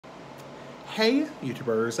Hey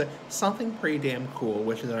YouTubers, something pretty damn cool,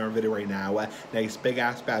 which is in our video right now. Nice big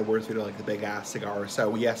ass bad words video like the big ass cigar.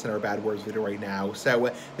 So yes, in our bad words video right now.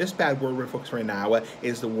 So this bad word we're focusing right now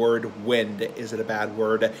is the word wind. Is it a bad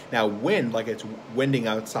word? Now wind, like it's winding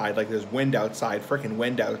outside, like there's wind outside, freaking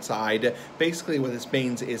wind outside. Basically what this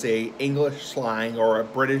means is a English slang or a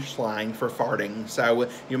British slang for farting. So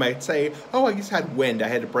you might say, oh, I just had wind, I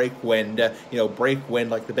had to break wind, break wind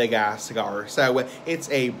like the big ass cigar. So it's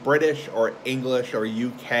a British or English or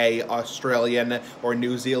UK, Australian, or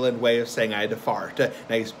New Zealand way of saying I had to fart.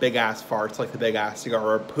 Nice big ass farts like the big ass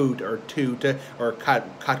cigar, or poot, or toot, or cut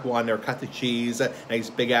one, or cut the cheese. Nice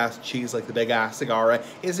big ass cheese like the big ass cigar.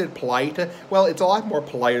 Is it polite? Well, it's a lot more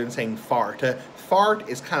polite than saying fart. Fart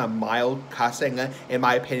is kind of mild cussing, in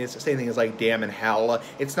my opinion. It's the same thing as like damn and hell.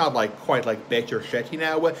 It's not like quite like bitch or shit,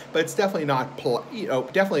 but it's definitely not,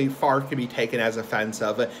 definitely fart can be taken as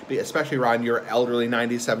offensive, especially around your elderly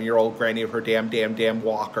 97-year-old granny of her damn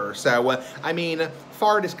walker. So, I mean,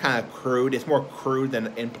 fart is kind of crude. It's more crude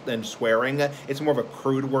than swearing. It's more of a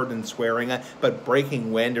crude word than swearing. But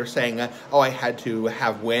breaking wind or saying, oh, I had to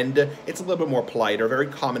have wind, it's a little bit more polite, or very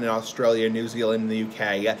common in Australia, New Zealand, and the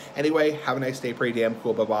UK. Anyway, have a nice day. Pretty damn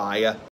cool. Bye-bye.